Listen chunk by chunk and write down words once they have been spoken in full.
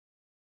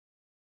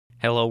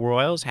Hello,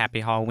 Royals.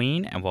 Happy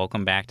Halloween, and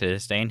welcome back to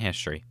This Day in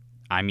History.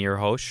 I'm your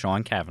host,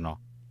 Sean Cavanaugh.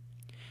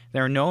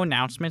 There are no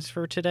announcements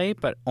for today,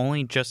 but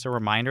only just a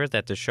reminder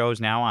that the show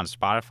is now on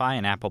Spotify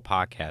and Apple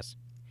Podcasts.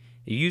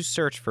 If you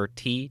search for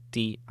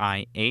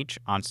TDIH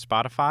on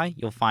Spotify,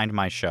 you'll find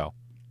my show.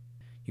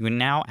 You can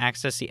now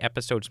access the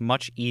episodes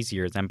much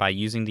easier than by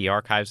using the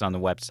archives on the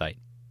website.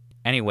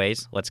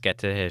 Anyways, let's get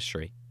to the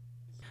history.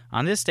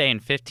 On this day in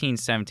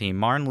 1517,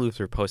 Martin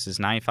Luther posts his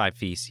 95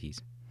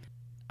 Theses.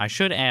 I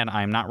should add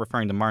I am not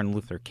referring to Martin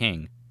Luther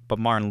King, but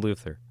Martin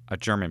Luther, a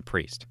German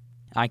priest.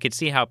 I could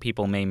see how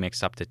people may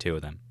mix up the two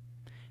of them.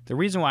 The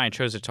reason why I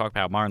chose to talk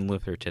about Martin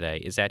Luther today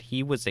is that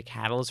he was the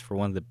catalyst for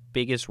one of the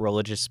biggest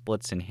religious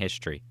splits in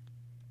history.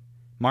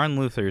 Martin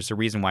Luther is the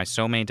reason why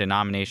so many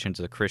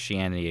denominations of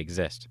Christianity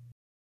exist.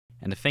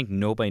 And to think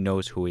nobody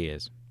knows who he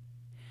is.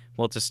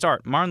 Well, to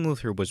start, Martin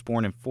Luther was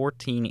born in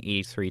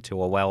 1483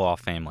 to a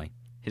well-off family.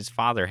 His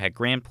father had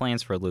grand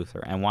plans for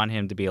Luther and wanted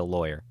him to be a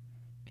lawyer.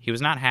 He was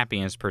not happy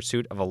in his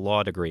pursuit of a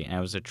law degree and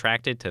was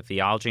attracted to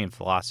theology and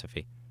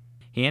philosophy.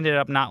 He ended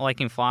up not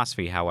liking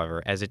philosophy,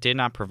 however, as it did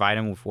not provide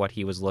him with what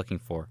he was looking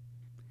for.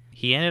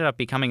 He ended up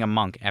becoming a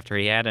monk after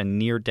he had a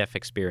near-death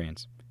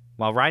experience.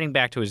 While riding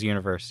back to his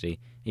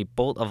university, a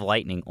bolt of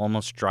lightning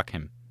almost struck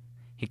him.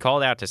 He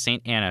called out to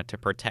St. Anna to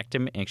protect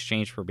him in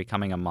exchange for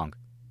becoming a monk.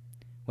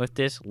 With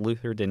this,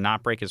 Luther did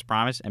not break his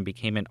promise and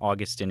became an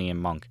Augustinian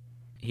monk.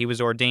 He was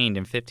ordained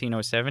in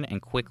 1507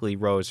 and quickly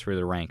rose through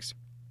the ranks.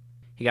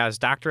 He got his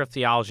Doctor of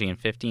Theology in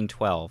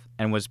 1512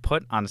 and was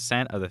put on the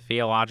Senate of the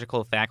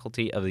Theological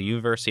Faculty of the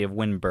University of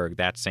Wittenberg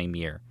that same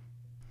year.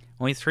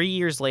 Only 3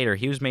 years later,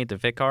 he was made the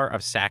Vicar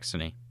of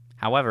Saxony.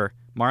 However,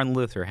 Martin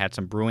Luther had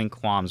some brewing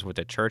qualms with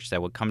the church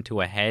that would come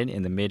to a head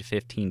in the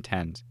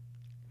mid-1510s.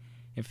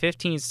 In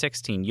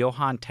 1516,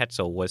 Johann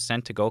Tetzel was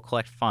sent to go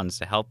collect funds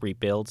to help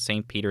rebuild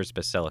St. Peter's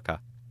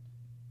Basilica.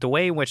 The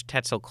way in which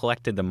Tetzel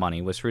collected the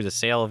money was through the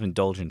sale of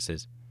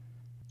indulgences.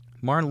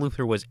 Martin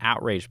Luther was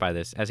outraged by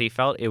this, as he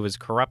felt it was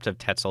corrupt of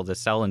Tetzel to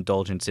sell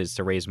indulgences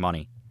to raise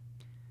money.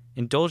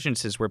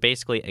 Indulgences were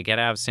basically a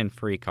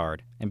get-out-of-sin-free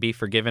card, and be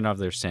forgiven of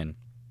their sin.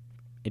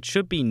 It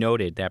should be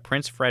noted that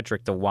Prince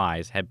Frederick the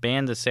Wise had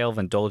banned the sale of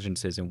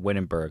indulgences in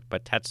Wittenberg,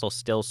 but Tetzel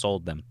still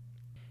sold them.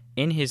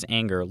 In his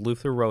anger,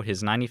 Luther wrote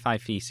his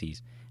 95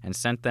 Theses and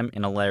sent them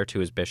in a letter to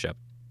his bishop.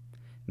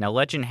 Now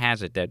legend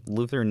has it that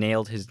Luther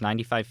nailed his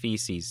 95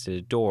 Theses to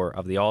the door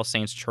of the All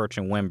Saints Church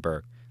in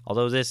Wittenberg,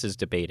 although this is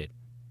debated.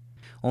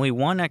 Only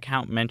one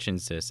account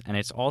mentions this, and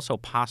it's also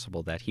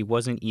possible that he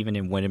wasn't even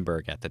in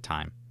Wittenberg at the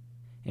time.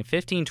 In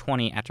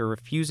 1520, after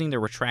refusing to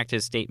retract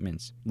his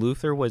statements,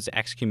 Luther was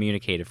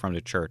excommunicated from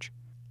the church.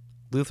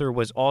 Luther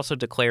was also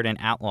declared an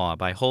outlaw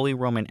by Holy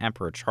Roman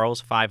Emperor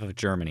Charles V of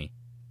Germany,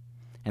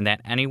 and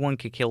that anyone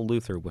could kill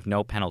Luther with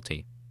no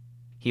penalty.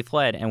 He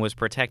fled and was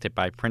protected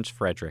by Prince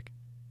Frederick.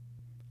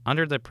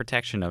 Under the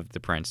protection of the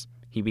prince,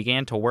 he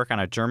began to work on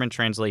a German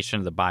translation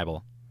of the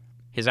Bible.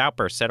 His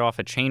outburst set off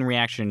a chain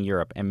reaction in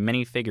Europe, and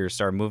many figures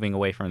started moving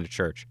away from the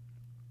church.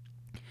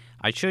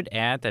 I should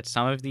add that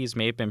some of these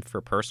may have been for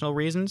personal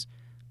reasons,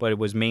 but it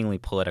was mainly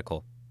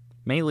political.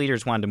 Many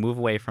leaders wanted to move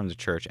away from the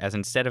church, as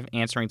instead of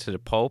answering to the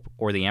Pope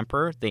or the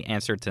Emperor, they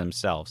answered to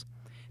themselves.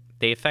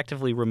 They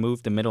effectively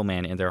removed the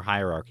middleman in their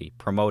hierarchy,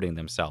 promoting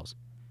themselves.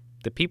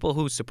 The people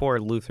who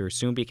supported Luther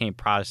soon became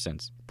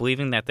Protestants,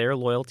 believing that their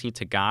loyalty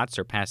to God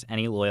surpassed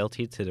any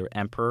loyalty to the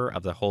Emperor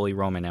of the Holy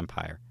Roman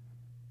Empire.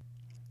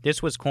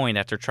 This was coined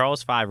after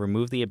Charles V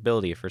removed the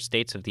ability for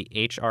states of the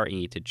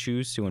HRE to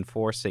choose to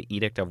enforce the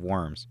Edict of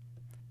Worms.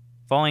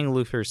 Following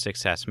Luther's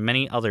success,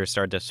 many others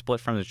started to split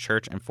from the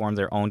church and form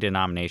their own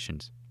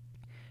denominations.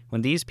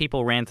 When these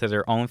people ran into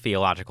their own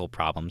theological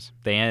problems,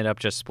 they ended up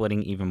just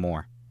splitting even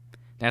more.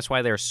 That's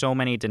why there are so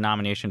many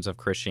denominations of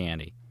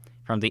Christianity.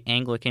 From the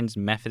Anglicans,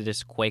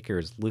 Methodists,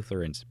 Quakers,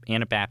 Lutherans,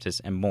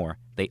 Anabaptists, and more,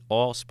 they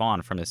all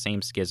spawned from the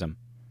same schism.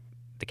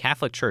 The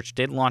Catholic Church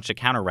did launch a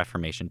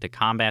counter-reformation to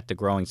combat the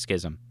growing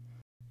schism.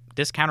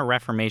 This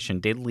counter-reformation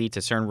did lead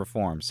to certain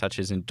reforms, such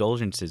as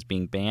indulgences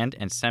being banned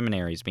and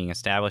seminaries being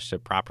established to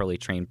properly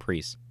train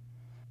priests.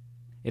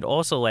 It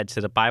also led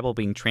to the Bible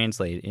being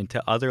translated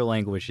into other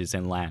languages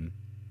than Latin.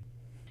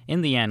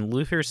 In the end,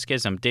 Luther's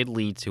schism did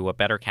lead to a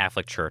better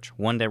Catholic Church,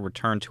 one that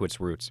returned to its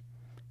roots.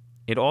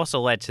 It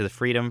also led to the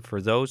freedom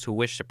for those who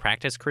wish to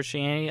practice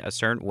Christianity a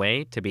certain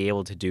way to be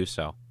able to do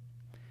so.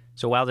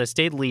 So while this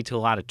did lead to a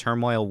lot of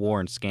turmoil, war,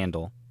 and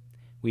scandal,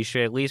 we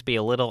should at least be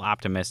a little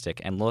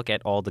optimistic and look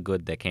at all the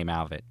good that came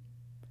out of it.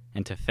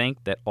 And to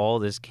think that all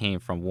this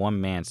came from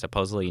one man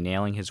supposedly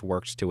nailing his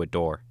works to a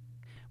door.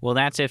 Well,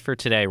 that's it for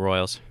today,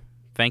 Royals.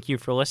 Thank you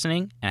for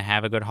listening, and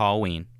have a good Halloween.